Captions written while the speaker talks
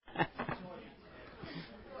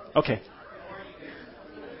Okay.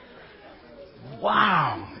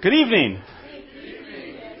 Wow. Good evening.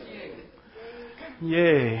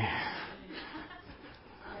 Yay.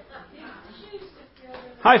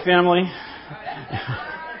 Hi, family.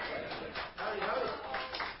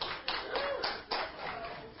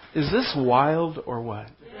 Is this wild or what?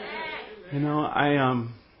 You know,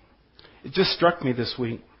 it just struck me this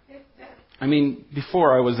week. I mean,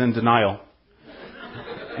 before I was in denial.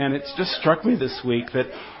 And it's just struck me this week that,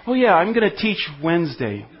 oh yeah, I'm going to teach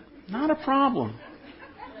Wednesday. Not a problem.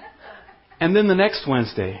 And then the next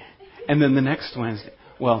Wednesday. And then the next Wednesday.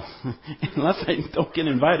 Well, unless I don't get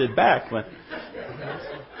invited back. But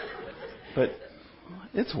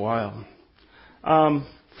it's wild.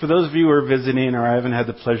 For those of you who are visiting or I haven't had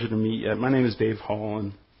the pleasure to meet yet, my name is Dave Hall,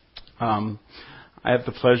 and I have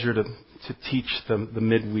the pleasure to teach the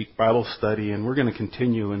midweek Bible study, and we're going to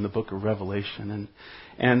continue in the book of Revelation.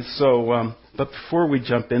 And so, but before we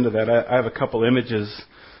jump into that, I have a couple images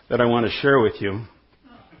that I want to share with you.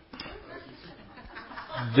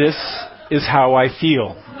 This is how I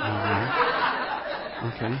feel.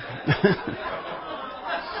 Okay.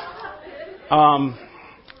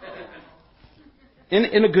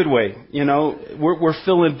 In a good way, you know, we're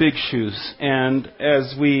filling big shoes, and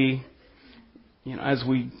as we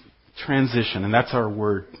transition, and that's our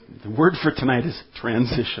word. The word for tonight is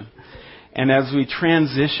transition. And as we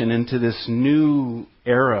transition into this new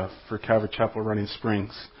era for Calvary Chapel Running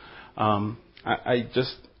Springs, I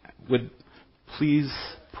just would please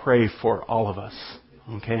pray for all of us.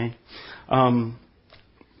 Okay,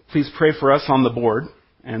 please pray for us on the board,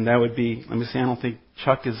 and that would be. Let me see. I don't think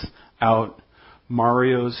Chuck is out.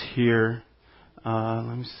 Mario's here.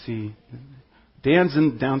 Let me see. Dan's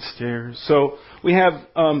downstairs. So we have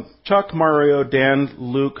Chuck, Mario, Dan,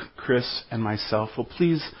 Luke, Chris, and myself. Well,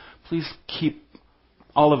 please keep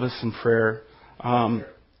all of us in prayer.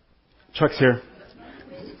 Chuck's here.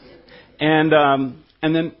 And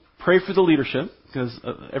then pray for the leadership, because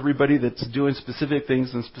everybody that's doing specific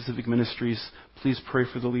things in specific ministries, please pray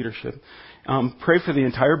for the leadership. Pray for the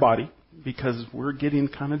entire body, because we're getting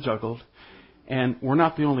kind of juggled. And we're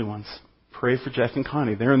not the only ones. Pray for Jeff and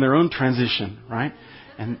Connie. They're in their own transition, right?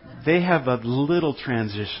 And they have a little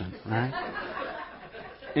transition, right?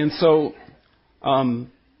 And so,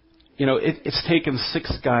 it's taken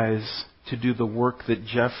 6 guys to do the work that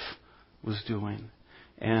Jeff was doing.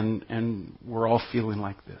 And we're all feeling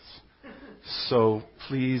like this. So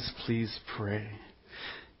please pray.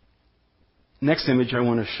 Next image I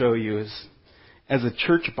want to show you is, as a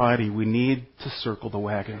church body, we need to circle the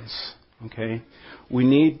wagons. Okay? We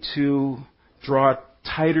need to draw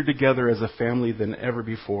tighter together as a family than ever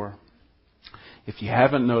before. If you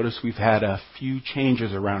haven't noticed, we've had a few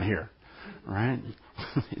changes around here. Right?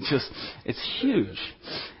 It's huge.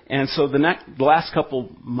 And so the last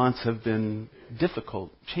couple months have been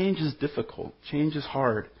difficult. Change is difficult. Change is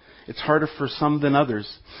hard. It's harder for some than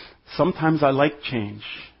others. Sometimes I like change.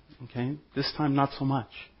 Okay? This time not so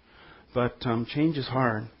much. But change is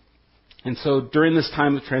hard. And so during this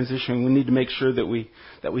time of transition, we need to make sure that we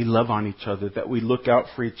love on each other, that we look out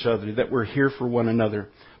for each other, that we're here for one another.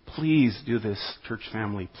 Please do this, church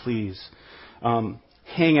family, please.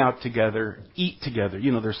 Hang out together, eat together.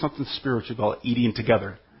 You know, there's something spiritual about eating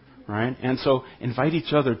together, right? And so invite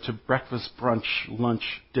each other to breakfast, brunch, lunch,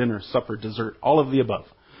 dinner, supper, dessert, all of the above.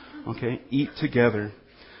 Okay? Eat together.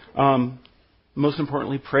 Most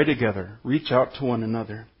importantly, pray together. Reach out to one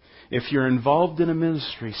another. If you're involved in a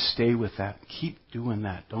ministry, stay with that. Keep doing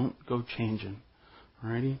that. Don't go changing.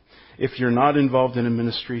 Alrighty? If you're not involved in a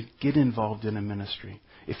ministry, get involved in a ministry.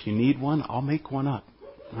 If you need one, I'll make one up.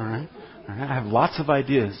 Alright? Alright? I have lots of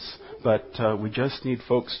ideas, but we just need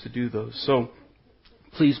folks to do those. So,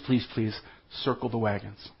 please circle the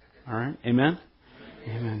wagons. Alright? Amen?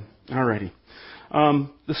 Amen. Alrighty.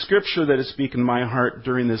 The scripture that is speaking to my heart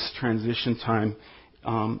during this transition time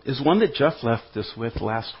is one that Jeff left us with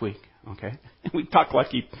last week. Okay, we talk like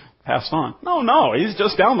he passed on. No, he's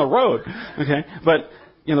just down the road. Okay, but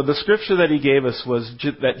the scripture that he gave us was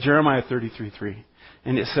that Jeremiah 33:3,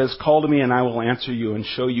 and it says, "Call to me, and I will answer you, and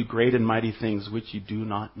show you great and mighty things which you do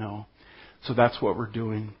not know." So that's what we're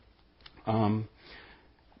doing.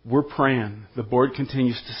 We're praying. The board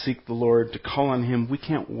continues to seek the Lord, to call on Him. We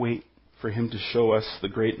can't wait for Him to show us the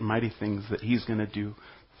great and mighty things that He's going to do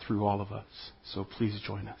through all of us. So please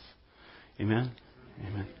join us. Amen?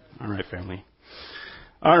 Amen. All right, family.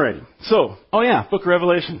 All right. So, Book of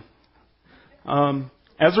Revelation.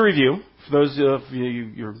 As a review, for those of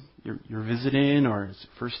you're visiting, or it's the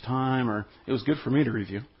first time, or it was good for me to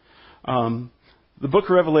review, the Book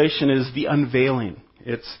of Revelation is the unveiling.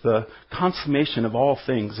 It's the consummation of all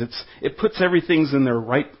things. It puts everything in their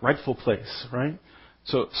rightful place, right?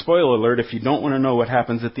 So, spoiler alert, if you don't want to know what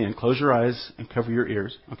happens at the end, close your eyes and cover your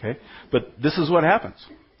ears, okay? But this is what happens.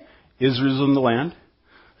 Israel's in the land,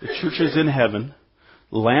 the church is in heaven,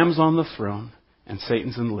 Lamb's on the throne, and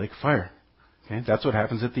Satan's in the lake of fire. Okay? That's what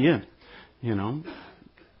happens at the end. You know,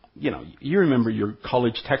 you remember your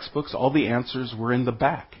college textbooks, all the answers were in the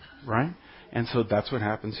back, right? And so that's what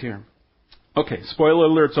happens here. Okay, spoiler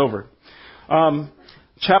alert's over.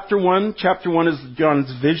 Chapter 1 is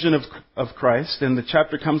John's vision of Christ, and the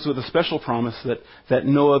chapter comes with a special promise that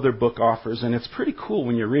no other book offers, and it's pretty cool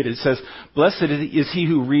when you read it. It says, "Blessed is he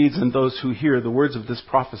who reads and those who hear the words of this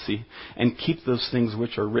prophecy, and keep those things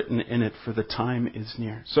which are written in it, for the time is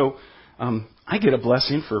near." So, I get a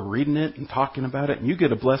blessing for reading it and talking about it, and you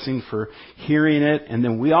get a blessing for hearing it, and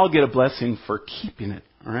then we all get a blessing for keeping it,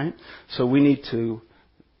 alright? So we need to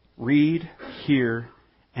read, hear,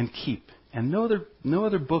 and keep. And no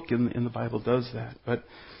other book in the Bible does that, but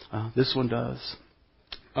this one does.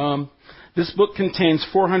 This book contains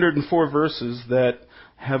 404 verses that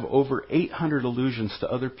have over 800 allusions to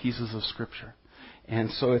other pieces of Scripture. And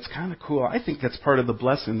so it's kind of cool. I think that's part of the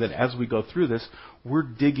blessing, that as we go through this, we're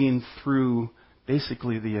digging through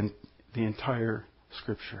basically the entire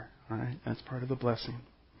Scripture. All right? That's part of the blessing.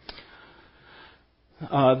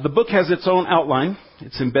 The book has its own outline.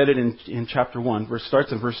 It's embedded in chapter 1, where it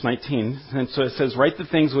starts in verse 19. And so it says, "Write the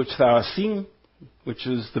things which thou hast seen," which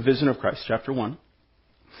is the vision of Christ, chapter 1.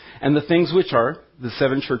 "And the things which are," the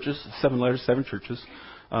 7 churches, 7 letters, 7 churches,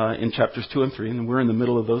 in chapters 2 and 3. And we're in the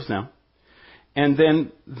middle of those now. And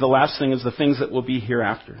then the last thing is the things that will be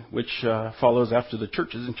hereafter, which follows after the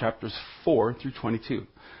churches in chapters 4 through 22.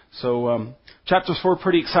 So chapters 4 are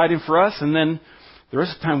pretty exciting for us. And then the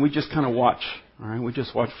rest of the time we just kind of watch. All right, we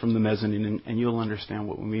just watch from the mezzanine, and you'll understand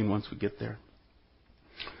what we mean once we get there.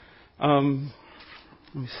 Let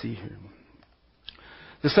me see here.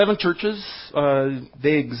 The 7 churches,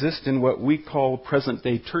 they exist in what we call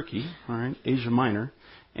present-day Turkey, all right, Asia Minor,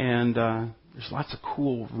 and there's lots of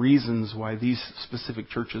cool reasons why these specific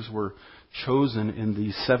churches were chosen in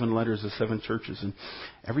these 7 letters of 7 churches, and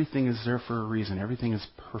everything is there for a reason. Everything is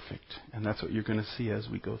perfect, and that's what you're going to see as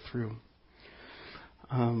we go through.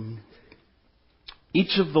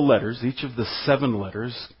 Each of the letters, each of the 7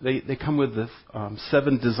 letters, they come with the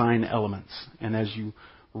 7 design elements. And as you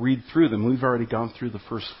read through them, we've already gone through the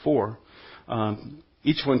first 4.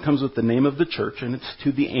 Each one comes with the name of the church, and it's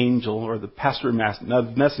to the angel or the pastor,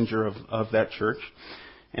 messenger of that church.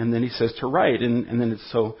 And then he says to write, and then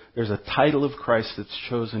so there's a title of Christ that's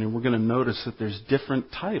chosen, and we're going to notice that there's different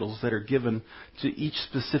titles that are given to each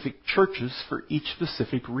specific churches for each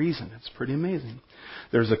specific reason. It's pretty amazing.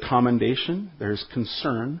 There's a commendation, there's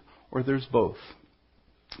concern, or there's both.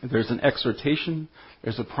 There's an exhortation,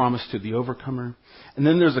 there's a promise to the overcomer, and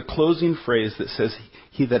then there's a closing phrase that says,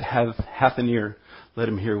 "He that hath an ear, let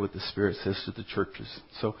him hear what the Spirit says to the churches."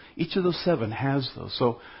 So each of those 7 has those.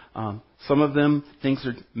 So some of them, things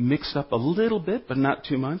are mixed up a little bit, but not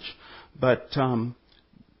too much. But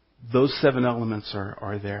those 7 elements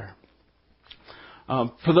are there.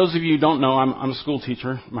 For those of you who don't know, I'm a school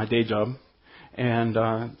teacher, my day job. And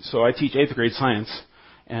so I teach 8th grade science.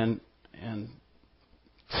 And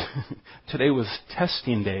today was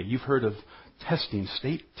testing day. You've heard of testing,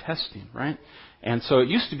 state testing, right? And so it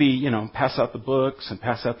used to be, pass out the books and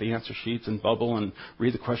pass out the answer sheets and bubble and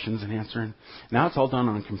read the questions and answer. And now it's all done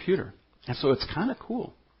on a computer. And so it's kind of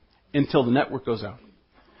cool until the network goes out.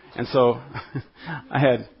 And so I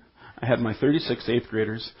had my 36 8th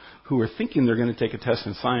graders who were thinking they're going to take a test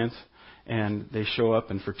in science, and they show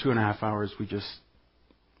up, and for 2.5 hours we just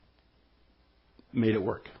made it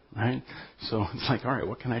work, right? So it's like, all right,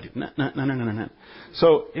 what can I do? No.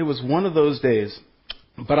 So it was one of those days.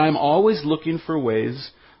 But I'm always looking for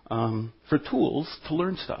ways, for tools to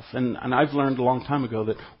learn stuff. And I've learned a long time ago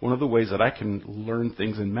that one of the ways that I can learn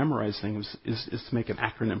things and memorize things is to make an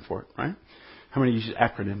acronym for it, right? How many use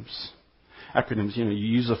acronyms? Acronyms, you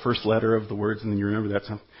use the first letter of the words and then you remember that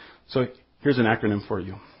stuff. So here's an acronym for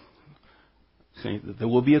you. Okay, there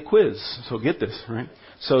will be a quiz, so get this, right?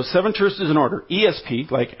 So 7 churches in order. ESP,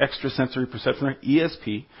 like extrasensory perception, right?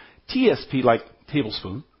 ESP. TSP, like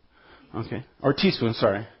tablespoon. Okay. Or teaspoon,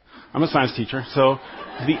 sorry. I'm a science teacher. So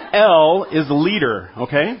the L is leader,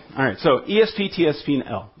 okay? All right. So ESP, TSP, and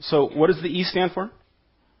L. So what does the E stand for?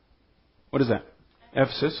 What is that?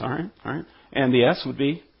 Ephesus, all right. And the S would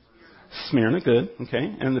be Smyrna, good,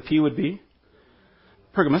 okay. And the P would be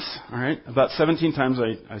Pergamos, all right. About 17 times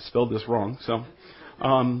I spelled this wrong. So,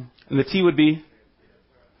 and the T would be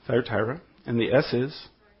Thyatira, and the S is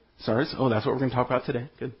Sardis. Oh, that's what we're going to talk about today.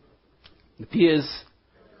 Good. The P is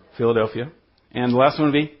Philadelphia. And the last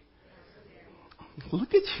one would be?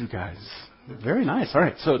 Look at you guys. Very nice. All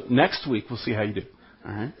right. So next week we'll see how you do.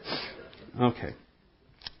 All right. Okay.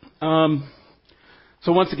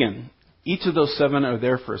 So once again, each of those 7 are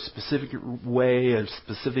there for a specific way, a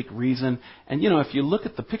specific reason. And, if you look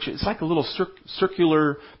at the picture, it's like a little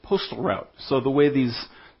circular postal route. So the way these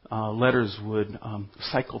letters would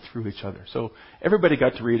cycle through each other. So everybody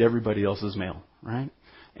got to read everybody else's mail, right?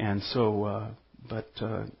 And so,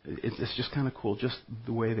 it's just kind of cool, just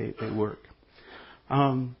the way they work.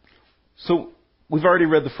 So we've already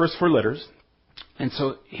read the first 4 letters. And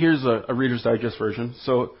so here's a Reader's Digest version.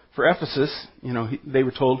 So for Ephesus, they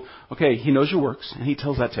were told, okay, he knows your works, and he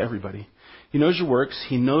tells that to everybody. He knows your works.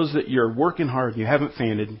 He knows that you're working hard. You haven't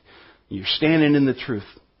fainted. You're standing in the truth.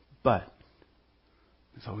 But,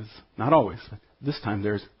 it's always, not always, but this time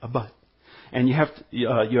there's a but. And you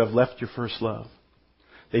have left your first love.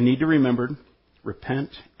 They need to remember, repent,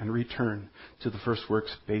 and return to the first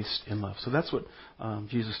works based in love. So that's what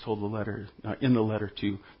Jesus told in the letter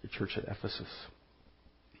to the church at Ephesus.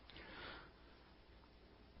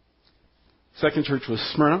 Second church was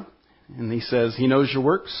Smyrna, and he says he knows your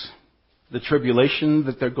works, the tribulation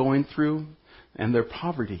that they're going through, and their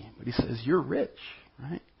poverty. But he says you're rich,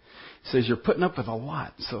 right? He says you're putting up with a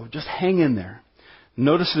lot, so just hang in there.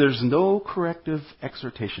 Notice there's no corrective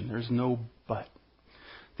exhortation. There's no but.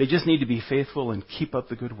 They just need to be faithful and keep up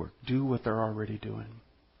the good work. Do what they're already doing.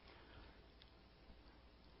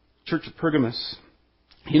 Church of Pergamos.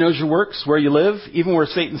 He knows your works, where you live, even where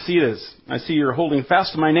Satan's seat is. I see you're holding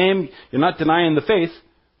fast to my name. You're not denying the faith.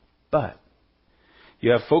 But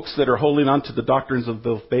you have folks that are holding on to the doctrines of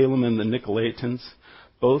both Balaam and the Nicolaitans,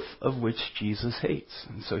 both of which Jesus hates.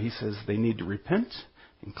 And so he says they need to repent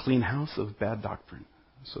and clean house of bad doctrine.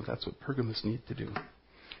 So that's what Pergamos need to do.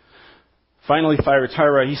 Finally,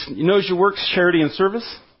 Thyatira, he knows your works, charity and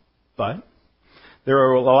service, but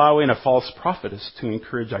they're allowing a false prophetess to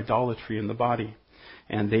encourage idolatry in the body.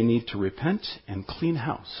 And they need to repent and clean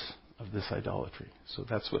house of this idolatry. So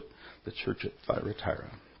that's what the church at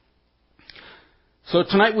Thyatira. So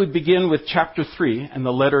tonight we begin with chapter 3 and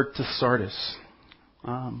the letter to Sardis.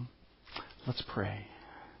 Let's pray.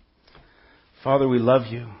 Father, we love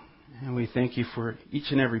you, and we thank you for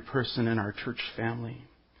each and every person in our church family.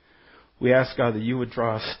 We ask, God, that you would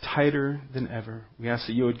draw us tighter than ever. We ask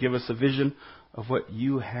that you would give us a vision of what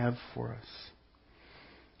you have for us.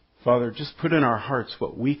 Father, just put in our hearts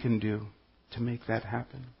what we can do to make that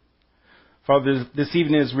happen. Father, this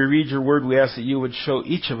evening as we read your word, we ask that you would show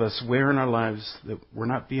each of us where in our lives that we're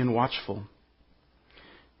not being watchful,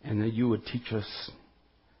 and that you would teach us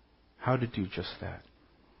how to do just that.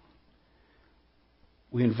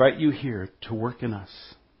 We invite you here to work in us.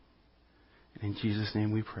 In Jesus'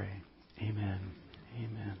 name we pray. Amen.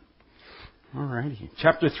 Amen. All righty.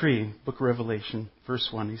 Chapter 3, book of Revelation, verse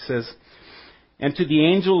 1. He says, "And to the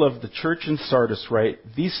angel of the church in Sardis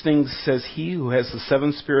write, these things says he who has the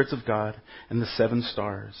 7 spirits of God and the 7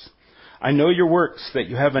 stars. I know your works, that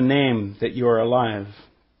you have a name, that you are alive,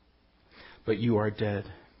 but you are dead.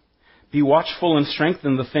 Be watchful and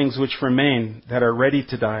strengthen the things which remain, that are ready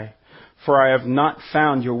to die. For I have not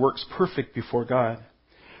found your works perfect before God.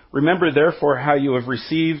 Remember therefore how you have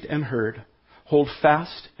received and heard. Hold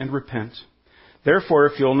fast and repent. Therefore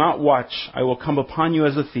if you will not watch, I will come upon you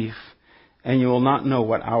as a thief, and you will not know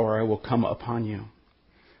what hour I will come upon you.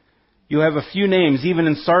 You have a few names, even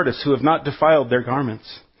in Sardis, who have not defiled their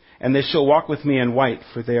garments, and they shall walk with me in white,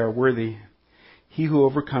 for they are worthy. He who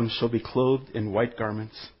overcomes shall be clothed in white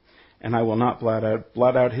garments, and I will not blot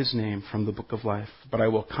out his name from the book of life, but I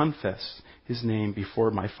will confess his name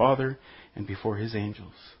before my Father and before his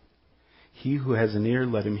angels. He who has an ear,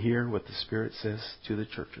 let him hear what the Spirit says to the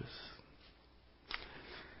churches."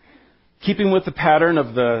 Keeping with the pattern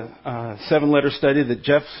of the 7-letter study that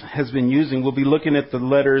Jeff has been using, we'll be looking at the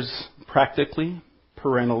letters practically,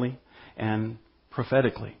 perennially, and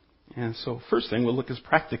prophetically. And so first thing we'll look is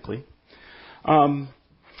practically.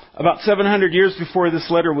 About 700 years before this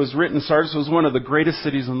letter was written, Sardis was one of the greatest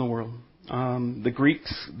cities in the world.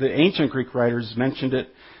 The ancient Greek writers mentioned it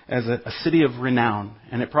as a city of renown,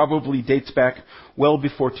 and it probably dates back well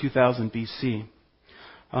before 2000 BC.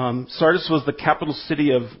 Sardis was the capital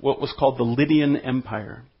city of what was called the Lydian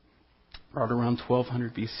Empire, right around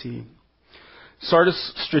 1200 BC.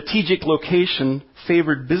 Sardis' strategic location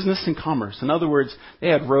favored business and commerce. In other words, they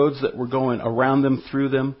had roads that were going around them, through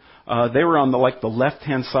them. They were on the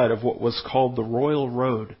left-hand side of what was called the Royal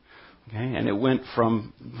Road. Okay, and it went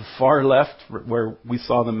from the far left, where we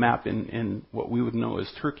saw the map in what we would know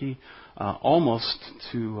as Turkey, almost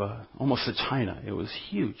to China. It was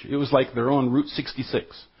huge. It was like their own Route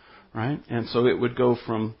 66, right? And so it would go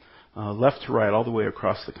from left to right all the way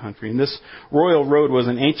across the country. And this royal road was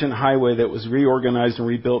an ancient highway that was reorganized and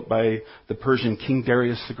rebuilt by the Persian King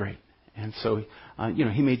Darius the Great. And so,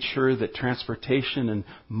 he made sure that transportation and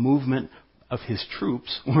movement of his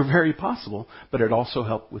troops were very possible, but it also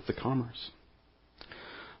helped with the commerce.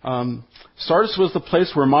 Sardis was the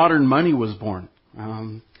place where modern money was born.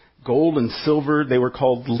 Gold and silver, they were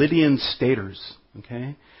called Lydian staters,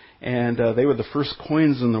 okay? And they were the first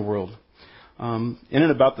coins in the world. In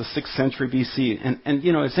and about the 6th century BC. And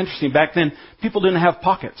it's interesting, back then, people didn't have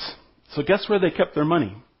pockets. So guess where they kept their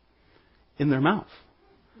money? In their mouth.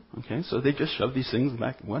 Okay, so they just shoved these things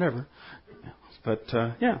back, whatever. But,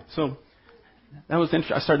 so that was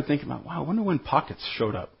interesting. I started thinking about, wow, I wonder when pockets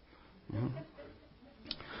showed up.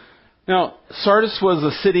 Now, Sardis was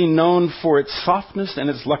a city known for its softness and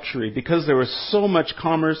its luxury. Because there was so much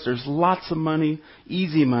commerce, there's lots of money,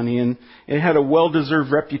 easy money, and it had a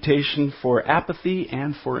well-deserved reputation for apathy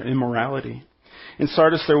and for immorality. In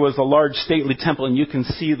Sardis, there was a large stately temple, and you can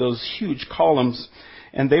see those huge columns,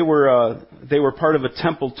 and they were part of a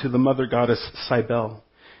temple to the mother goddess Cybele.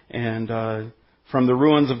 And from the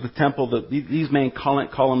ruins of the temple, these main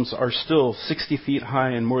columns are still 60 feet high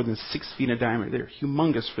and more than 6 feet in diameter. They're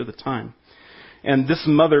humongous for the time. And this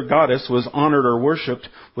mother goddess was honored or worshipped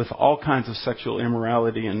with all kinds of sexual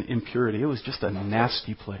immorality and impurity. It was just a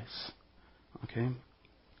nasty place. Okay?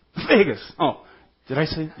 Vegas. Oh, did I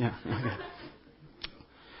say? Yeah. Okay.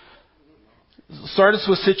 Sardis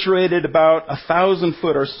was situated about 1,000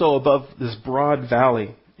 foot or so above this broad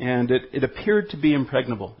valley. And it appeared to be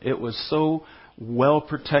impregnable. It was so well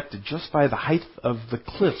protected just by the height of the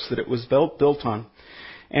cliffs that it was built on.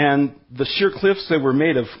 And the sheer cliffs, they were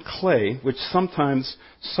made of clay, which sometimes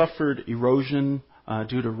suffered erosion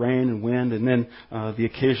due to rain and wind, and then the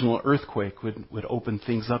occasional earthquake would open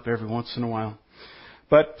things up every once in a while.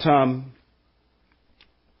 But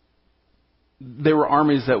there were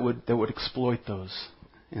armies that would exploit those.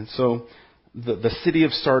 And so the city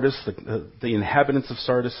of Sardis, the inhabitants of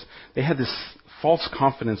Sardis, they had this false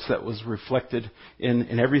confidence that was reflected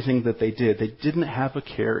in everything that they did. They didn't have a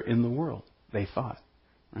care in the world, they thought,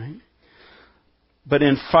 right? But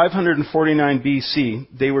in 549 BC,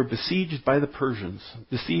 they were besieged by the Persians.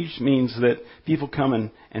 Besieged means that people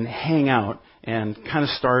come and hang out and kind of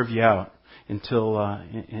starve you out until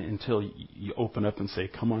you open up and say,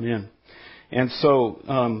 come on in. And so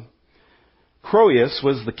Croesus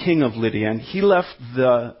was the king of Lydia, and he left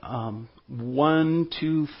the 1,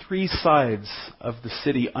 2, 3 sides of the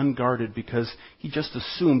city unguarded because he just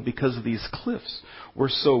assumed because of these cliffs were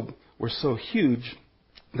so huge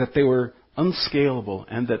that they were unscalable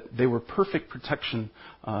and that they were perfect protection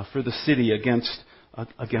for the city against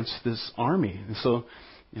this army. And so,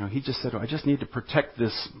 he just said, I just need to protect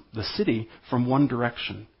the city from one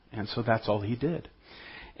direction. And so that's all he did.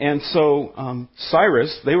 And so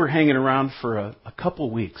Cyrus, they were hanging around for a couple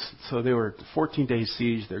weeks. So they were 14-day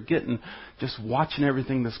siege. They're just watching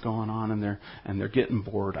everything that's going on, and they're getting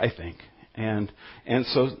bored, I think. And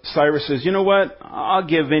so Cyrus says, you know what? I'll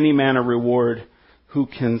give any man a reward who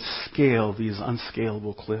can scale these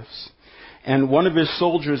unscalable cliffs. And one of his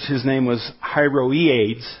soldiers, his name was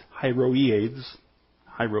Hieroeades.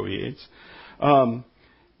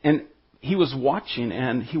 And he was watching,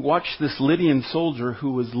 and he watched this Lydian soldier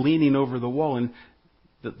who was leaning over the wall, and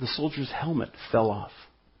the soldier's helmet fell off.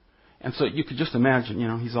 And so you could just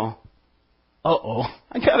imagine, he's all, uh-oh,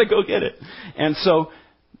 I gotta go get it. And so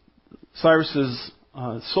Cyrus's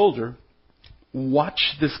soldier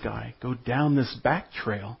watched this guy go down this back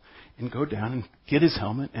trail and go down and get his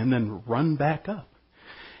helmet and then run back up.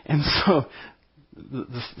 And so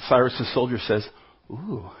Cyrus's soldier says,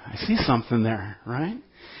 ooh, I see something there, right?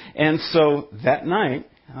 And so that night,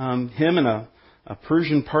 him and a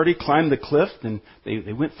Persian party climbed the cliff, and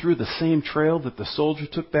they went through the same trail that the soldier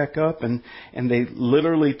took back up, and they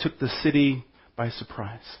literally took the city by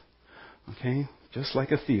surprise. Okay? Just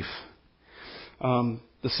like a thief.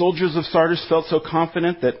 The soldiers of Sardis felt so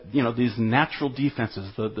confident that, these natural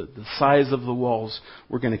defenses, the size of the walls,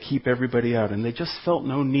 were going to keep everybody out, and they just felt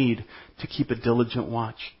no need to keep a diligent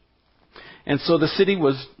watch. And so the city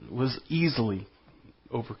was easily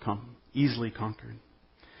overcome, easily conquered.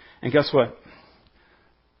 And guess what?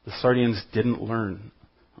 The Sardians didn't learn.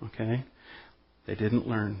 Okay? They didn't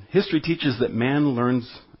learn. History teaches that man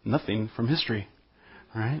learns nothing from history.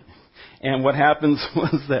 Right? And what happens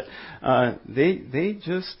was that they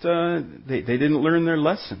didn't learn their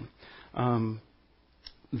lesson.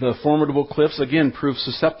 The formidable cliffs again proved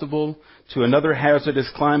susceptible to another hazardous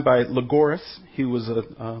climb by Lygoris. He was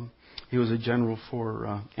a general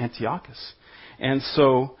for Antiochus. And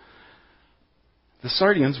so the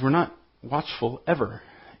Sardians were not watchful ever.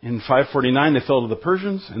 In 549, they fell to the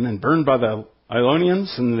Persians and then burned by the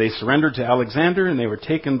Ionians, and they surrendered to Alexander, and they were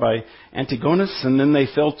taken by Antigonus, and then they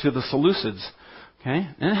fell to the Seleucids. Okay?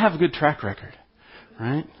 And they have a good track record,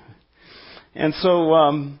 right? And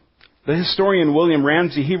so the historian William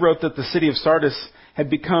Ramsey, he wrote that the city of Sardis had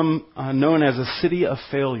become known as a city of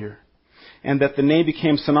failure, and that the name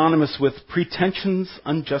became synonymous with pretensions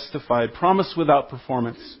unjustified, promise without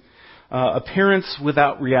performance, appearance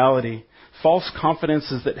without reality, false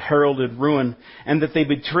confidences that heralded ruin, and that they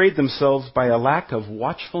betrayed themselves by a lack of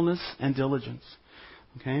watchfulness and diligence.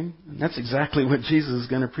 Okay? And that's exactly what Jesus is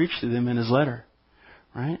going to preach to them in his letter.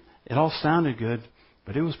 Right? It all sounded good,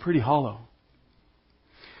 but it was pretty hollow.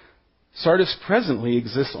 Sardis presently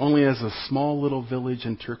exists only as a small little village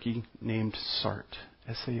in Turkey named Sart.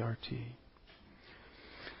 S-A-R-T.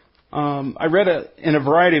 I read in a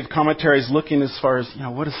variety of commentaries looking as far as,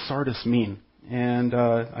 what does Sardis mean? And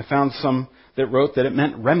I found some that wrote that it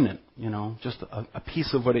meant remnant, just a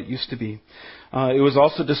piece of what it used to be. It was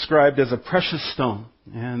also described as a precious stone,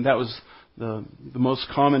 and that was the most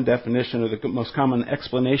common definition, or the most common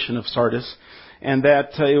explanation of Sardis, and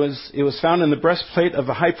that it was found in the breastplate of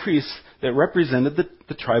the high priest that represented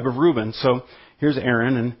the tribe of Reuben. So here's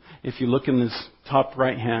Aaron, and if you look in this top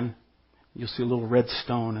right hand, you'll see a little red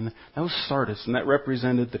stone, and that was Sardis, and that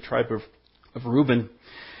represented the tribe of Reuben.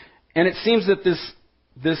 And it seems that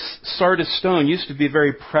this Sardis stone used to be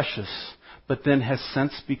very precious, but then has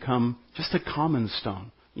since become just a common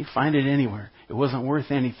stone. You find it anywhere. It wasn't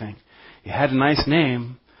worth anything. It had a nice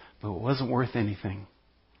name, but it wasn't worth anything.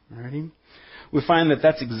 Alrighty? We find that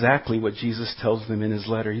that's exactly what Jesus tells them in his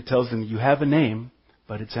letter. He tells them, you have a name,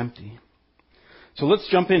 but it's empty. So let's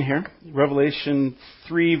jump in here. Revelation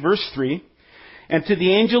 3, verse 3. And to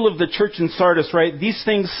the angel of the church in Sardis write, these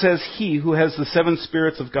things says he who has the 7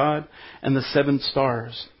 spirits of God and the 7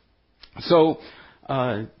 stars. So,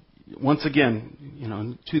 once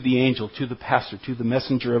again, to the angel, to the pastor, to the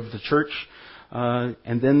messenger of the church,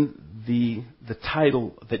 and then the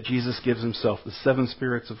title that Jesus gives himself, the 7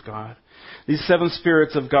 spirits of God. These 7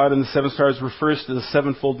 spirits of God and the 7 stars refers to the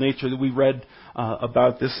sevenfold nature that we read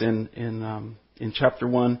about this in chapter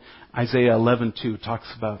 1. Isaiah 11:2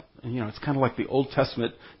 talks about, it's kind of like the Old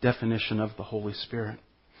Testament definition of the Holy Spirit.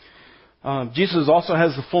 Jesus also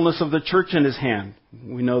has the fullness of the church in his hand.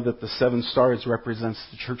 We know that the 7 stars represents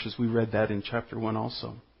the churches. We read that in chapter 1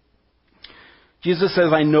 also. Jesus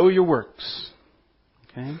says, I know your works.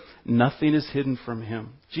 Okay? Nothing is hidden from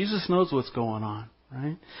him. Jesus knows what's going on,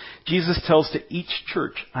 right? Jesus tells to each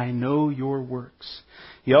church, I know your works.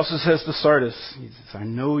 He also says to Sardis, he says, I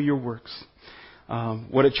know your works.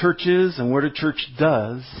 What a church is and what a church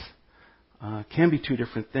does can be 2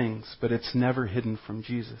 different things, but it's never hidden from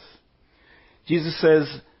Jesus. Jesus says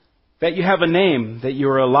that you have a name, that you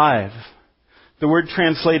are alive. The word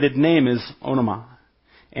translated name is onoma,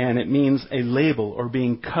 and it means a label or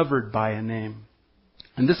being covered by a name.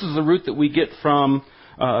 And this is the root that we get from,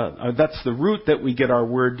 that's the root that we get our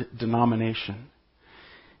word denomination.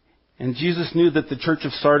 And Jesus knew that the church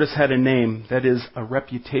of Sardis had a name, that is, a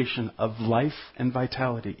reputation of life and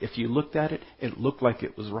vitality. If you looked at it, it looked like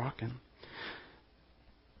it was rocking.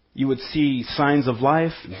 You would see signs of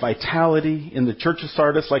life, vitality in the church of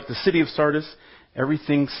Sardis, like the city of Sardis.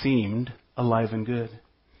 Everything seemed alive and good.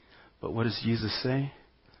 But what does Jesus say?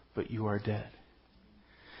 But you are dead.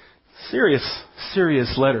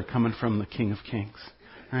 Serious letter coming from the King of Kings.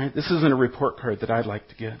 Right? This isn't a report card that I'd like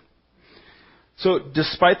to get. So,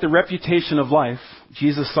 despite the reputation of life,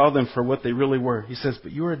 Jesus saw them for what they really were. He says,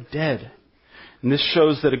 but you are dead. And this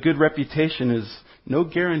shows that a good reputation is no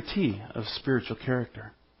guarantee of spiritual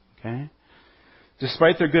character. Okay?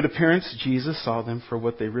 Despite their good appearance, Jesus saw them for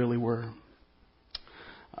what they really were.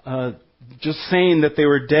 Just saying that they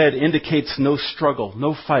were dead indicates no struggle,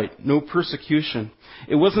 no fight, no persecution.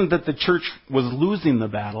 It wasn't that the church was losing the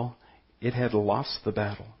battle. It had lost the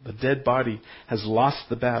battle. The dead body has lost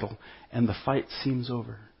the battle, and the fight seems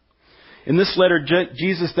over. In this letter,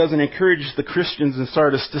 Jesus doesn't encourage the Christians in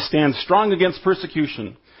Sardis to stand strong against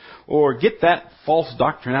persecution or get that false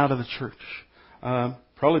doctrine out of the church.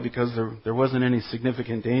 Probably because there wasn't any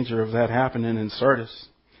significant danger of that happening in Sardis.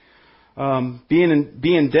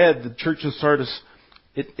 Being dead, the church of Sardis,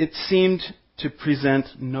 it seemed to present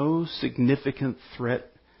no significant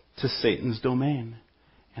threat to Satan's domain.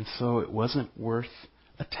 And so it wasn't worth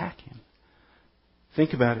attacking.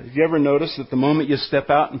 Think about it. Have you ever noticed that the moment you step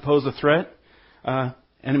out and pose a threat,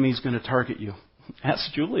 enemy's going to target you?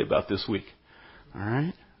 Ask Julie about this week. All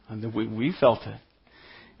right? And we felt it.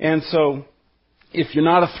 And so, if you're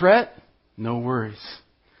not a threat, no worries.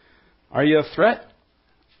 Are you a threat?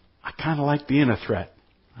 I kind of like being a threat.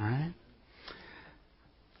 All right?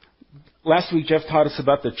 Last week, Jeff taught us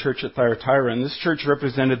about the church at Thyatira, and this church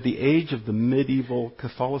represented the age of the medieval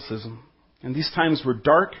Catholicism. And these times were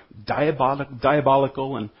dark,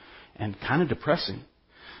 diabolical, and kind of depressing.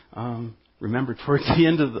 Remember, towards the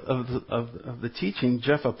end of the teaching,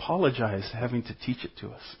 Jeff apologized having to teach it to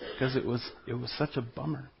us because it was such a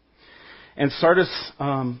bummer. And Sardis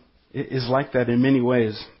is like that in many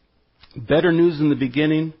ways. Better news in the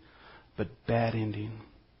beginning, but bad ending.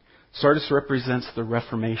 Sardis represents the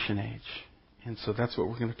Reformation age. And so that's what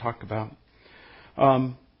we're going to talk about.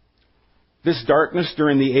 This darkness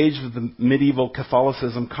during the age of the medieval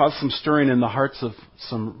Catholicism caused some stirring in the hearts of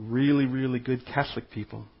some really, really good Catholic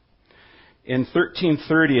people. In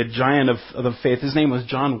 1330, a giant of the faith, his name was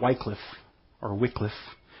John Wycliffe, or Wycliffe.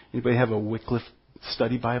 Anybody have a Wycliffe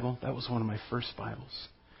study Bible? That was one of my first Bibles.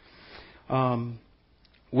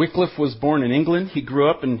 Wycliffe was born in England. He grew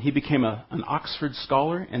up and he became an Oxford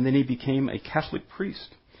scholar, and then he became a Catholic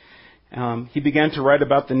priest. He began to write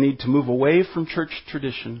about the need to move away from church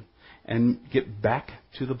tradition and get back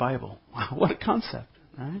to the Bible. Wow, what a concept,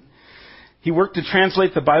 right? He worked to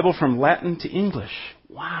translate the Bible from Latin to English.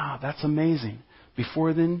 Wow, that's amazing.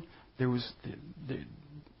 Before then, there was the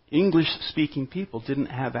English-speaking people didn't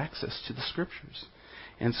have access to the Scriptures.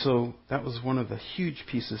 And so that was one of the huge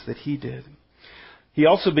pieces that he did. He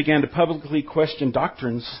also began to publicly question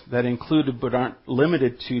doctrines that included but aren't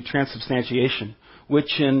limited to transubstantiation,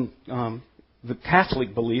 which in the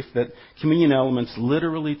Catholic belief that communion elements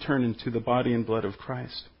literally turn into the body and blood of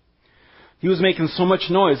Christ. He was making so much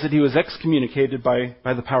noise that he was excommunicated by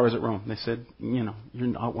the powers at Rome. They said, you're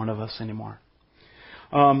not one of us anymore.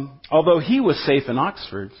 Although he was safe in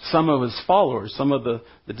Oxford, some of his followers, some of the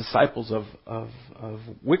disciples of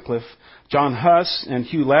Wycliffe, John Huss and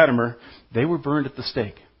Hugh Latimer, they were burned at the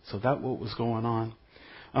stake. So that's what was going on.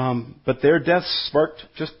 But their deaths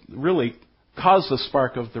caused the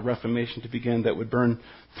spark of the Reformation to begin that would burn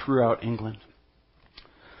throughout England.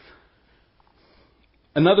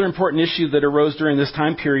 Another important issue that arose during this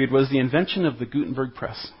time period was the invention of the Gutenberg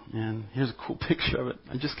press. And here's a cool picture of it.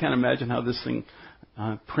 I just can't imagine how this thing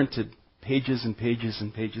printed pages and pages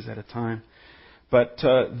and pages at a time. But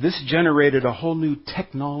this generated a whole new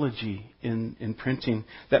technology in printing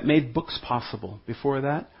that made books possible. Before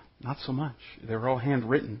that, not so much. They were all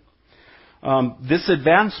handwritten. This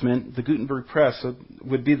advancement, the Gutenberg press,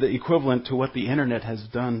 would be the equivalent to what the Internet has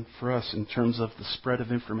done for us in terms of the spread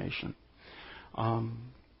of information.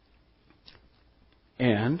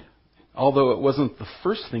 And although it wasn't the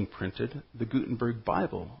first thing printed, the Gutenberg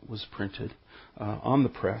Bible was printed on the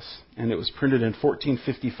press, and it was printed in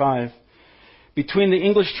 1455. Between the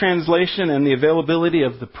English translation and the availability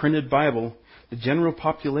of the printed Bible, the general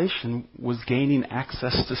population was gaining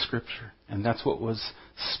access to Scripture, and that's what was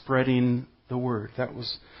spreading the word. That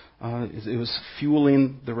was it was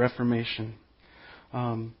fueling the Reformation.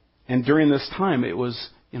 And during this time, it was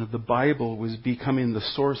the Bible was becoming the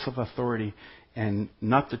source of authority, and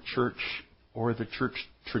not the church or the church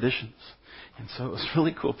traditions. And so it was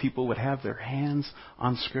really cool. People would have their hands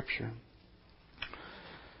on Scripture.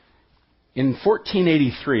 In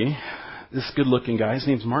 1483, this good-looking guy, his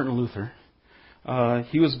name's Martin Luther,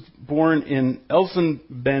 he was born in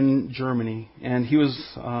Elsenben, Germany, and he was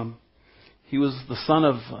the son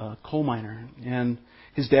of a coal miner. And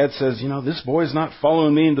his dad says, this boy's not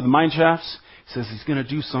following me into the mine shafts. He says he's going to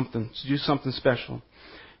do something special.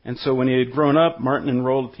 And so when he had grown up, Martin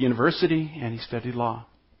enrolled at the university and he studied law.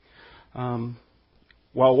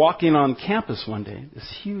 While walking on campus one day,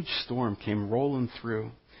 this huge storm came rolling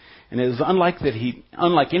through. And it was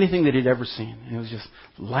unlike anything that he'd ever seen. And it was just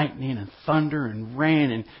lightning and thunder and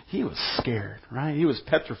rain, and he was scared, right? He was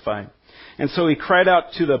petrified. And so he cried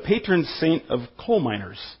out to the patron saint of coal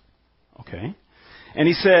miners. Okay? And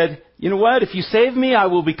he said, you know what? If you save me, I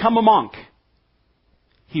will become a monk.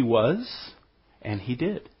 He was, and he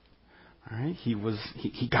did. All right?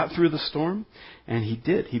 He got through the storm, and he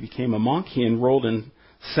did. He became a monk. He enrolled in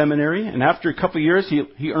seminary, and after a couple of years,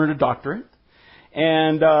 he earned a doctorate.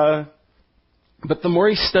 And but the more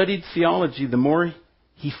he studied theology, the more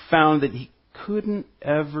he found that he couldn't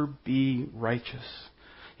ever be righteous.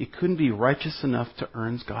 He couldn't be righteous enough to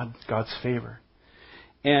earn God's favor.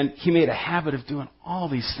 And he made a habit of doing all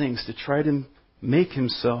these things to try to make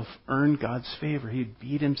himself earn God's favor. He'd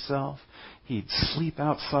beat himself. He'd sleep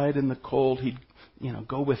outside in the cold. He'd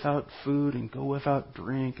go without food and go without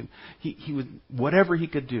drink. And he would whatever he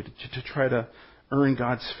could do to try to earn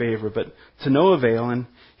God's favor, but to no avail. And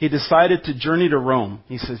he decided to journey to Rome.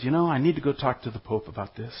 He says, I need to go talk to the Pope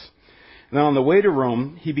about this. And then on the way to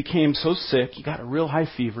Rome, he became so sick, he got a real high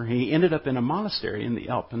fever. He ended up in a monastery in the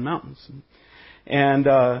Alpine Mountains. And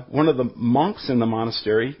one of the monks in the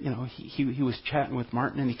monastery, he was chatting with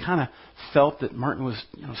Martin, and he kind of felt that Martin was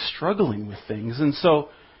struggling with things. And so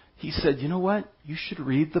he said, you know what? You should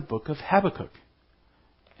read the book of Habakkuk.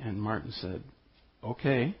 And Martin said,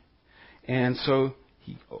 okay. And so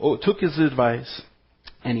he took his advice,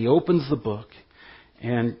 and he opens the book,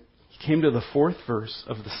 and he came to the 4th verse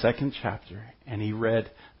of the 2nd chapter, and he read,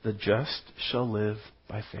 "The just shall live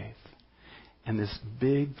by faith." And this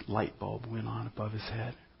big light bulb went on above his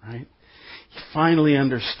head, right? He finally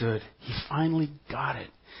understood. He finally got it.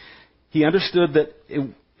 He understood that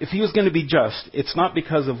if he was going to be just, it's not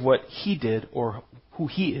because of what he did or who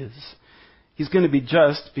he is. He's going to be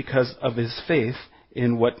just because of his faith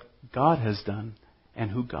in what God has done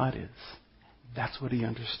and who God is. That's what he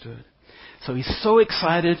understood. So he's so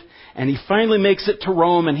excited, and he finally makes it to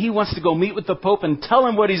Rome, and he wants to go meet with the Pope and tell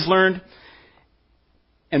him what he's learned.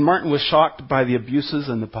 And Martin was shocked by the abuses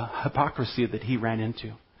and the hypocrisy that he ran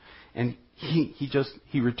into. And he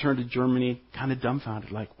returned to Germany kind of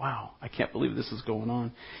dumbfounded, like, wow, I can't believe this is going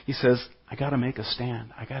on. He says, I got to make a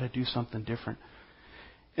stand. I got to do something different.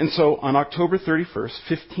 And so on October 31st,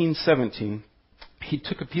 1517, he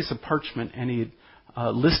took a piece of parchment and he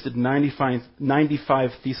listed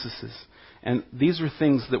 95 theses. And these were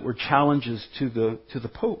things that were challenges to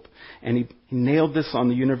the Pope. And he nailed this on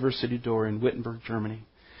the university door in Wittenberg, Germany,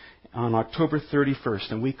 on October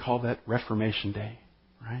 31st, and we call that Reformation Day,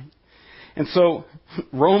 right? And so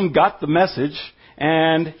Rome got the message,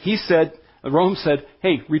 and Rome said,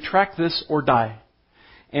 hey, retract this or die.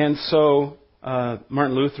 And so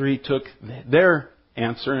Martin Luther, he took their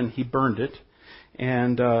answer and he burned it.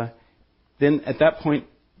 And then at that point,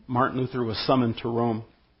 Martin Luther was summoned to Rome.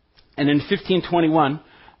 And in 1521,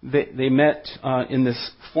 they met in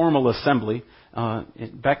this formal assembly.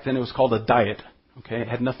 Back then it was called a diet. Okay, it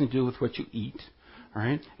had nothing to do with what you eat. All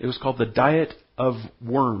right, it was called the Diet of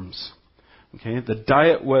Worms. Okay, the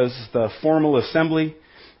Diet was the formal assembly,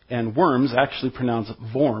 and Worms, actually pronounced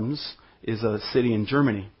Worms, is a city in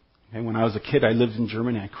Germany. Okay, when I was a kid, I lived in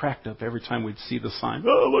Germany. I cracked up every time we'd see the sign.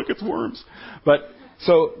 Oh, look, it's Worms. But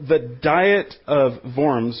so the Diet of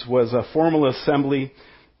Worms was a formal assembly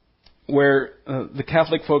where the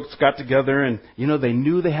Catholic folks got together, and they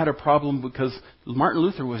knew they had a problem because Martin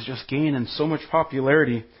Luther was just gaining so much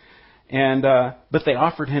popularity, and but they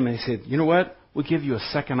offered him, and they said, you know what? We'll give you a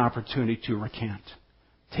second opportunity to recant.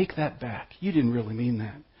 Take that back. You didn't really mean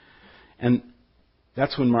that. And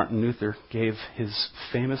that's when Martin Luther gave his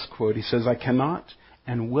famous quote. He says, I cannot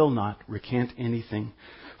and will not recant anything,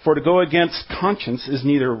 for to go against conscience is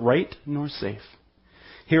neither right nor safe.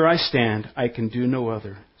 Here I stand, I can do no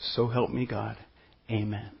other. So help me God.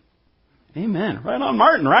 Amen. Amen. Right on,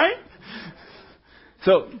 Martin, right?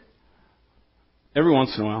 So, every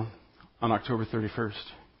once in a while, on October 31st,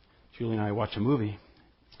 Julie and I watch a movie.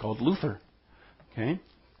 It's called Luther. Okay?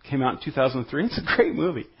 Came out in 2003. It's a great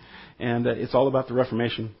movie. And it's all about the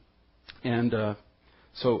Reformation. And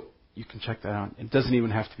so, you can check that out. It doesn't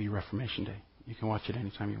even have to be Reformation Day. You can watch it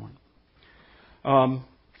anytime you want.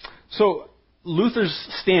 So, Luther's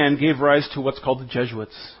stand gave rise to what's called the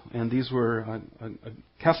Jesuits, and these were a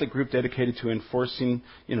Catholic group dedicated to enforcing,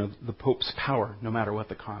 the Pope's power, no matter what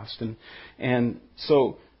the cost. And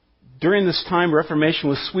so, during this time, Reformation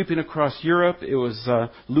was sweeping across Europe. It was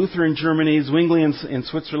Luther in Germany, Zwingli in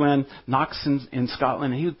Switzerland, Knox in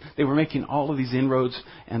Scotland. They were making all of these inroads,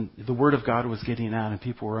 and the Word of God was getting out, and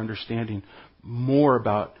people were understanding more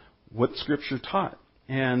about what Scripture taught.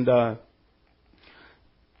 And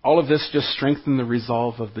all of this just strengthened the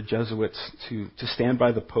resolve of the Jesuits to stand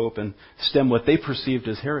by the Pope and stem what they perceived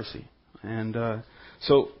as heresy. And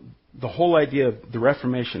so the whole idea of the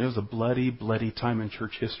Reformation, it was a bloody, bloody time in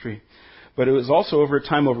church history. But it was also over a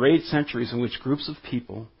time over 8 centuries in which groups of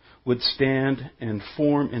people would stand and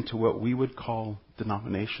form into what we would call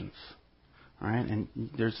denominations. All right, and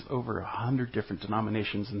there's over 100 different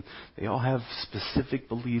denominations, and they all have specific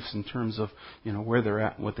beliefs in terms of where they're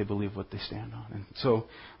at, and what they believe, what they stand on, and so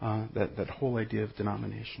that whole idea of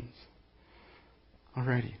denominations.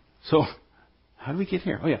 Alrighty, so how do we get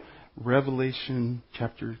here? Oh yeah, Revelation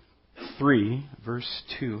chapter 3, verse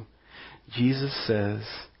 2. Jesus says,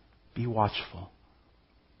 "Be watchful."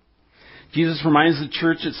 Jesus reminds the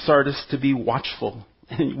church at Sardis to be watchful,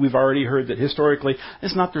 and we've already heard that historically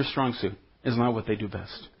it's not their strong suit. Is not what they do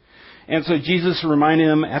best. And so Jesus reminded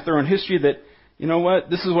them at their own history that, you know what,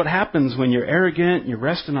 this is what happens when you're arrogant, you're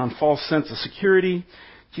resting on false sense of security.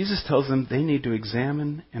 Jesus tells them they need to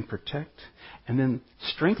examine and protect and then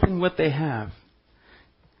strengthen what they have.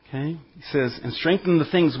 Okay? He says, and strengthen the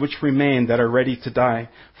things which remain that are ready to die,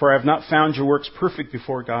 for I have not found your works perfect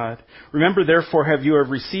before God. Remember, therefore, have you have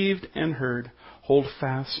received and heard, hold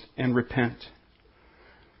fast and repent.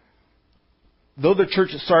 Though the church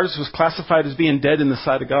at Sardis was classified as being dead in the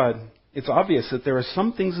sight of God, it's obvious that there are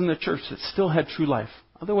some things in the church that still had true life.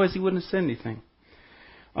 Otherwise, he wouldn't have said anything.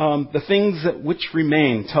 The things that which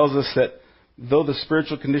remain tells us that though the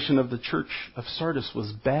spiritual condition of the church of Sardis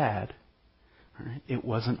was bad, right, it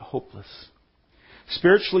wasn't hopeless.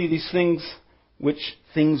 Spiritually, these things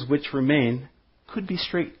which remain could be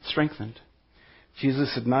strengthened.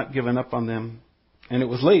 Jesus had not given up on them, and it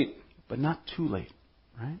was late, but not too late,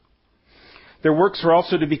 right? Their works were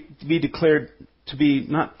also to be declared to be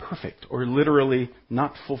not perfect, or literally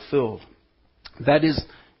not fulfilled. That is,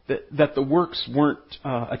 that the works weren't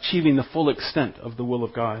achieving the full extent of the will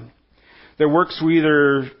of God. Their works were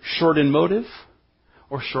either short in motive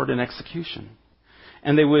or short in execution.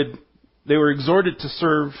 And they were exhorted to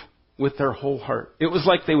serve with their whole heart. It was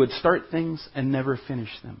like they would start things and never finish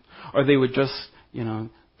them. Or they would just,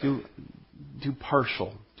 do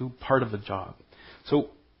part of the job. So,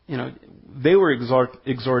 they were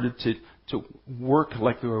exhorted to work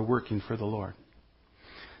like they were working for the Lord.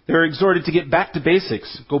 They were exhorted to get back to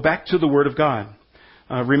basics, go back to the Word of God.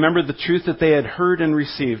 Remember the truth that they had heard and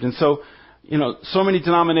received. And so, so many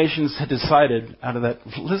denominations had decided out of that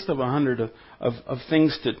list of 100 of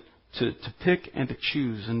things to pick and to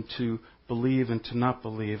choose and to believe and to not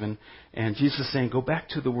believe. And Jesus is saying, go back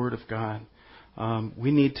to the Word of God.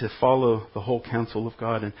 We need to follow the whole counsel of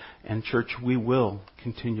God. And church, we will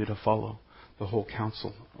continue to follow the whole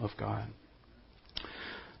counsel of God.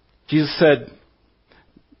 Jesus said,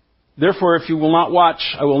 therefore, if you will not watch,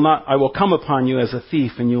 I will come upon you as a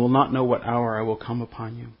thief, and you will not know what hour I will come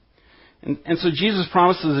upon you. And so Jesus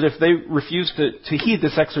promises that if they refuse to heed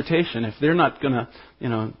this exhortation, if they're not going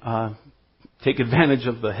to, take advantage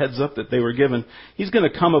of the heads up that they were given, He's going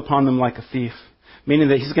to come upon them like a thief, meaning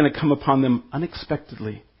that He's going to come upon them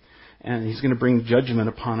unexpectedly, and He's going to bring judgment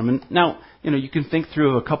upon them. And now, you can think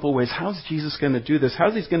through a couple of ways. How's Jesus going to do this?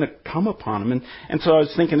 How's He going to come upon them? And so I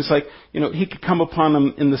was thinking, it's like, He could come upon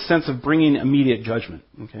them in the sense of bringing immediate judgment.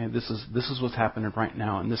 Okay, this is what's happening right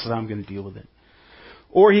now, and this is how I'm going to deal with it.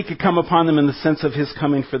 Or He could come upon them in the sense of His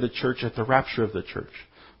coming for the church at the rapture of the church.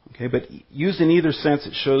 Okay, but used in either sense,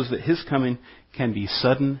 it shows that His coming can be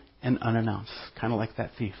sudden and unannounced, kind of like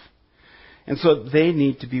that thief. And so they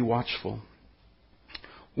need to be watchful.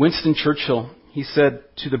 Winston Churchill, he said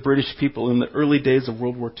to the British people in the early days of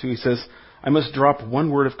World War II, he says, I must drop one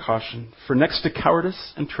word of caution, for next to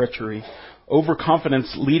cowardice and treachery,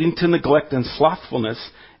 overconfidence leading to neglect and slothfulness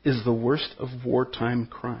is the worst of wartime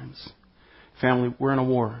crimes. Family, we're in a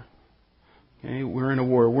war. Okay? We're in a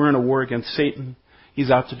war. We're in a war against Satan. He's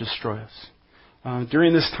out to destroy us.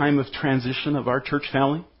 During this time of transition of our church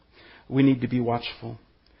family, we need to be watchful.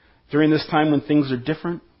 During this time when things are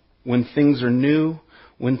different, when things are new,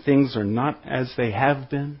 when things are not as they have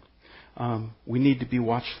been, we need to be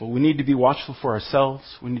watchful. We need to be watchful for ourselves.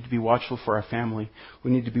 We need to be watchful for our family.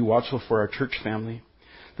 We need to be watchful for our church family.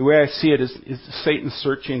 The way I see it is Satan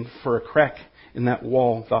searching for a crack in that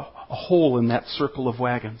wall, a hole in that circle of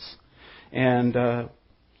wagons. And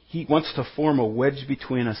he wants to form a wedge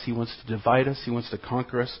between us. He wants to divide us. He wants to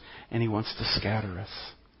conquer us. And he wants to scatter us.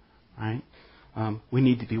 Right? We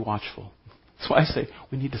need to be watchful. That's why I say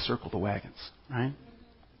we need to circle the wagons. Right?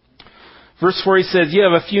 Verse 4, he says, you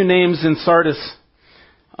have a few names in Sardis,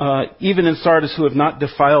 even in Sardis, who have not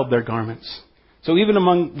defiled their garments. So even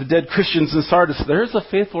among the dead Christians in Sardis, there's a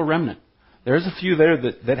faithful remnant. There's a few there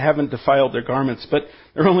that haven't defiled their garments, but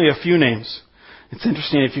there are only a few names. It's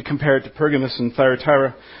interesting if you compare it to Pergamos and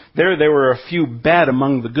Thyatira. There were a few bad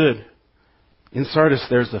among the good. In Sardis,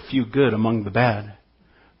 there's a few good among the bad.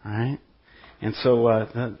 All right? And so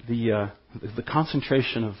the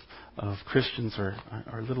concentration of Christians are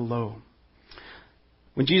a little low.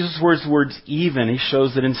 When Jesus wears the words even, He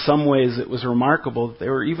shows that in some ways it was remarkable that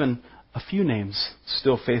there were even a few names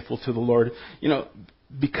still faithful to the Lord.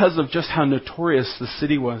 Because of just how notorious the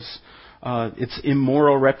city was, its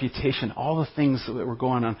immoral reputation, all the things that were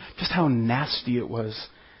going on, just how nasty it was,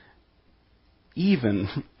 even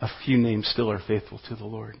a few names still are faithful to the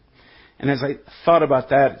Lord. And as I thought about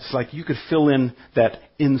that, it's like you could fill in that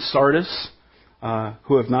in Sardis,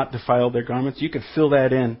 who have not defiled their garments. You could fill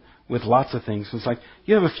that in with lots of things. It's like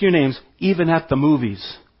you have a few names even at the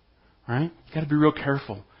movies. Right? You got to be real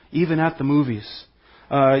careful. Even at the movies.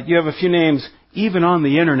 You have a few names even on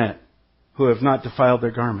the internet who have not defiled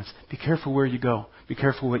their garments. Be careful where you go. Be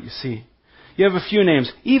careful what you see. You have a few names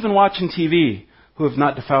even watching TV who have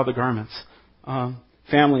not defiled their garments.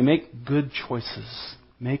 Family, make good choices.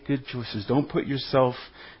 Make good choices. Don't put yourself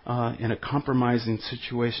in a compromising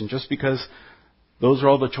situation just because those are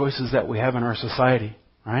all the choices that we have in our society,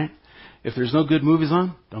 right? If there's no good movies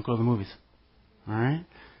on, don't go to the movies. All right?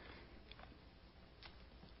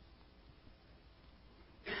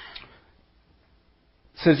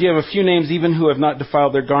 It says you have a few names even who have not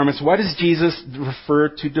defiled their garments. Why does Jesus refer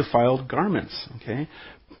to defiled garments? Okay?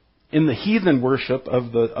 In the heathen worship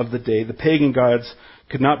of the day, the pagan gods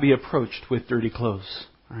could not be approached with dirty clothes.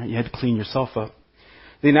 All right? You had to clean yourself up.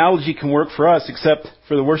 The analogy can work for us, except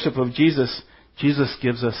for the worship of Jesus. Jesus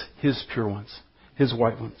gives us His pure ones, His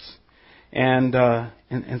white ones. And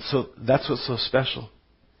so that's what's so special.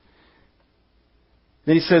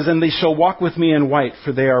 Then he says, and they shall walk with me in white,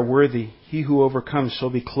 for they are worthy. He who overcomes shall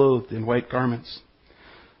be clothed in white garments.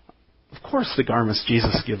 Of course the garments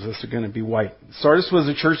Jesus gives us are going to be white. Sardis was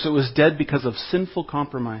a church that was dead because of sinful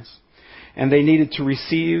compromise. And they needed to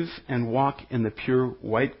receive and walk in the pure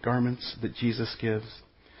white garments that Jesus gives.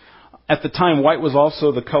 At the time, white was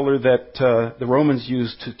also the color that the Romans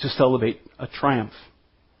used to celebrate a triumph.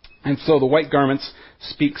 And so the white garments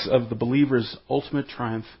speaks of the believer's ultimate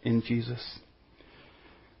triumph in Jesus.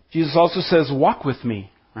 Jesus also says, walk with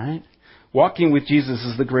me, right? Walking with Jesus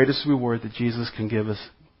is the greatest reward that Jesus can give us.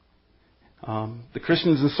 The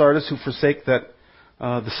Christians in Sardis who forsake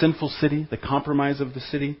the sinful city, the compromise of the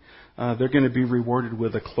city, they're going to be rewarded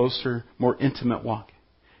with a closer, more intimate walk.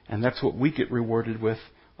 And that's what we get rewarded with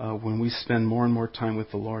when we spend more and more time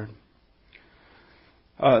with the Lord.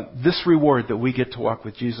 This reward that we get to walk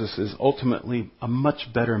with Jesus is ultimately a much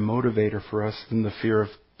better motivator for us than the fear of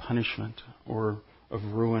punishment or of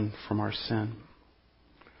ruin from our sin.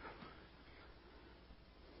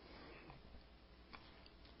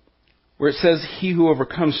 Where it says, he who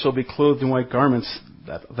overcomes shall be clothed in white garments,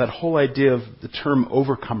 that whole idea of the term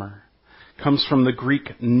overcomer comes from the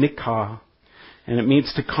Greek nikah, and it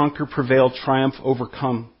means to conquer, prevail, triumph,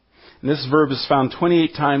 overcome. And this verb is found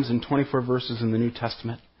 28 times in 24 verses in the New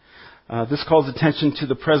Testament. This calls attention to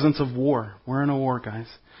the presence of war. We're in a war, guys.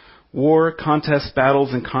 War, contests,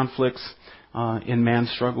 battles, and conflicts in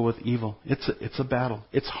man's struggle with evil. It's a battle.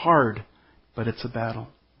 It's hard, but it's a battle.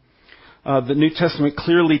 The New Testament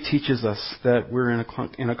clearly teaches us that we're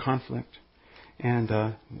in a conflict, and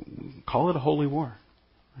call it a holy war.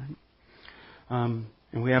 Right?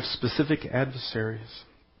 And we have specific adversaries.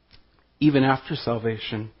 Even after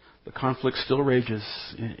salvation, the conflict still rages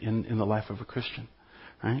in the life of a Christian.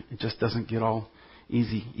 Right? It just doesn't get all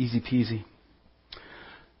easy peasy.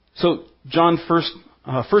 So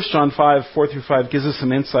First John 5, 4 through 5 gives us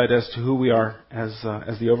some insight as to who we are as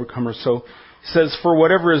the overcomers. So it says, for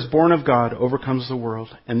whatever is born of God overcomes the world,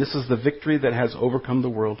 and this is the victory that has overcome the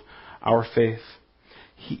world, our faith.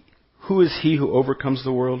 Who is he who overcomes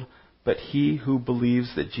the world but he who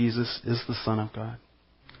believes that Jesus is the Son of God?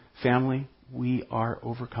 Family, we are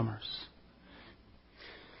overcomers.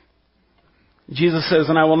 Jesus says,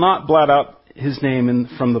 and I will not blot out his name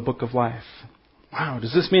from the book of life. Wow,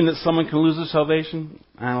 does this mean that someone can lose their salvation?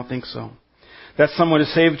 I don't think so. That someone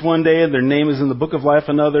is saved one day and their name is in the book of life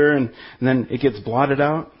another and then it gets blotted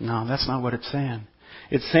out? No, that's not what it's saying.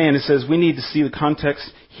 It says we need to see the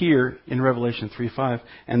context here in Revelation 3:5,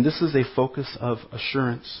 and this is a focus of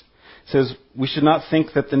assurance. It says we should not think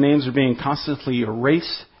that the names are being constantly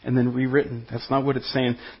erased and then rewritten. That's not what it's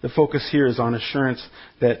saying. The focus here is on assurance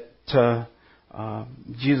that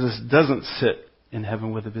Jesus doesn't sit in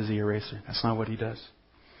heaven with a busy eraser. That's not what he does.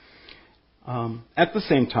 At the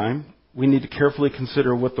same time, we need to carefully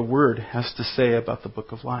consider what the Word has to say about the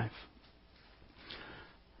book of life.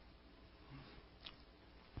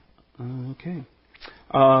 Okay.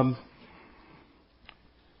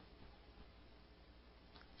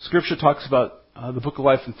 Scripture talks about the book of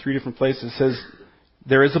life in 3 different places. It says,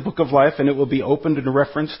 there is a book of life and it will be opened and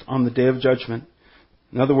referenced on the day of judgment.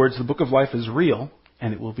 In other words, the book of life is real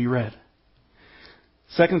and it will be read.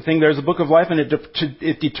 Second thing, there's a book of life and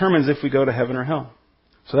it determines if we go to heaven or hell.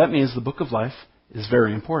 So that means the book of life is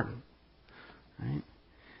very important. Right?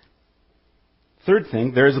 Third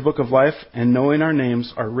thing, there is a book of life and knowing our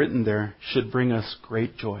names are written there should bring us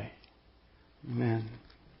great joy. Amen.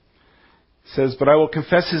 It says, but I will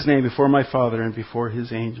confess his name before my Father and before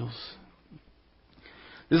his angels.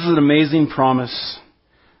 This is an amazing promise.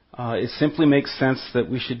 It simply makes sense that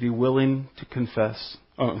we should be willing to confess.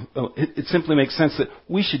 It simply makes sense that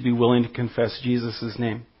we should be willing to confess Jesus'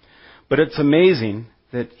 name. But it's amazing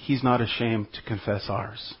that he's not ashamed to confess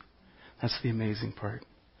ours. That's the amazing part.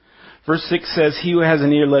 Verse 6 says, he who has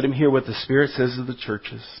an ear, let him hear what the Spirit says to the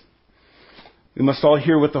churches. We must all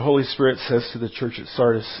hear what the Holy Spirit says to the church at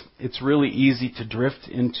Sardis. It's really easy to drift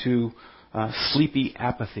into sleepy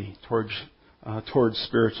apathy towards towards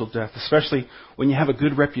spiritual death, especially when you have a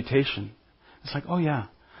good reputation. It's like, oh yeah,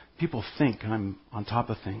 people think I'm on top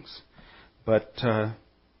of things. But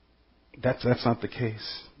that's not the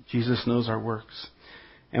case. Jesus knows our works.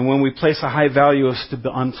 And when we place a high value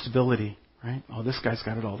on stability, right? Oh, this guy's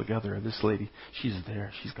got it all together. Or this lady, she's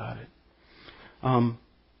there. She's got it.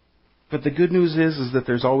 But the good news is that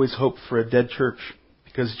there's always hope for a dead church,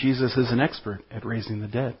 because Jesus is an expert at raising the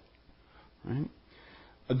dead. Right?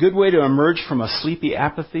 A good way to emerge from a sleepy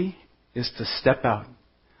apathy is to step out.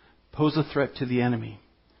 Pose a threat to the enemy.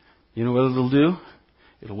 You know what it'll do?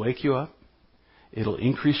 It'll wake you up. It'll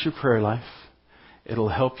increase your prayer life. It'll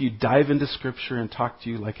help you dive into Scripture and talk to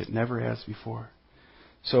you like it never has before.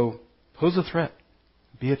 So, pose a threat.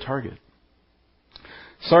 Be a target.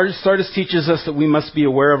 Sardis teaches us that we must be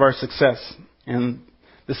aware of our success. And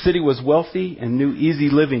the city was wealthy and knew easy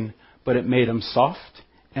living, but it made them soft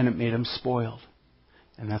and it made them spoiled.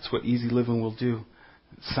 And that's what easy living will do.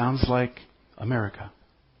 It sounds like America.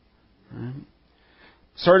 Right?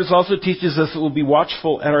 Sardis also teaches us that we'll be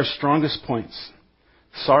watchful at our strongest points.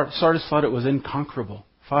 Sardis thought it was inconquerable,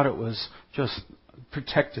 thought it was just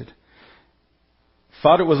protected,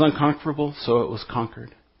 thought it was unconquerable, so it was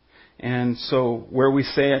conquered. And so where we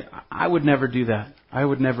say, I would never do that, I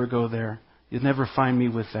would never go there, you'd never find me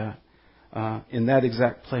with that, in that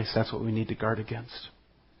exact place, that's what we need to guard against.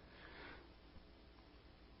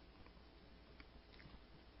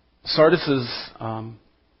 Sardis is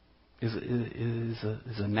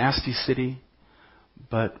a nasty city,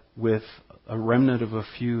 but with a remnant of a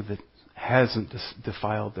few that hasn't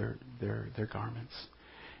defiled their garments.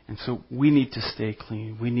 And so we need to stay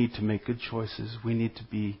clean. We need to make good choices. We need to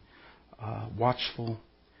be watchful,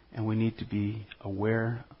 and we need to be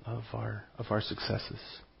aware of our successes.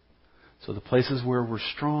 So the places where we're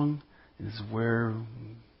strong is where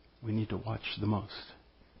we need to watch the most.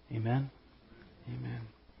 Amen? Amen.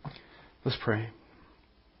 Let's pray.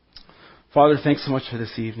 Father, thanks so much for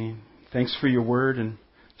this evening. Thanks for your word and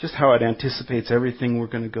just how it anticipates everything we're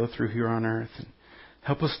going to go through here on earth. And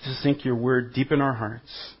help us to sink your word deep in our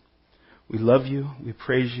hearts. We love you, we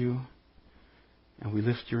praise you, and we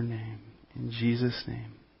lift your name. In Jesus'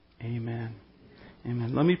 name, amen.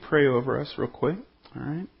 Amen. Let me pray over us real quick. All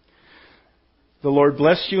right. The Lord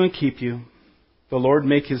bless you and keep you. The Lord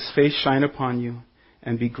make his face shine upon you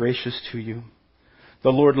and be gracious to you. The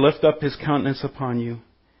Lord lift up his countenance upon you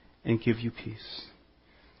and give you peace.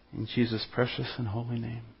 In Jesus' precious and holy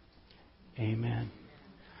name. Amen.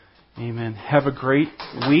 Amen. Have a great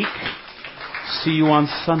week. See you on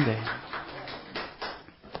Sunday.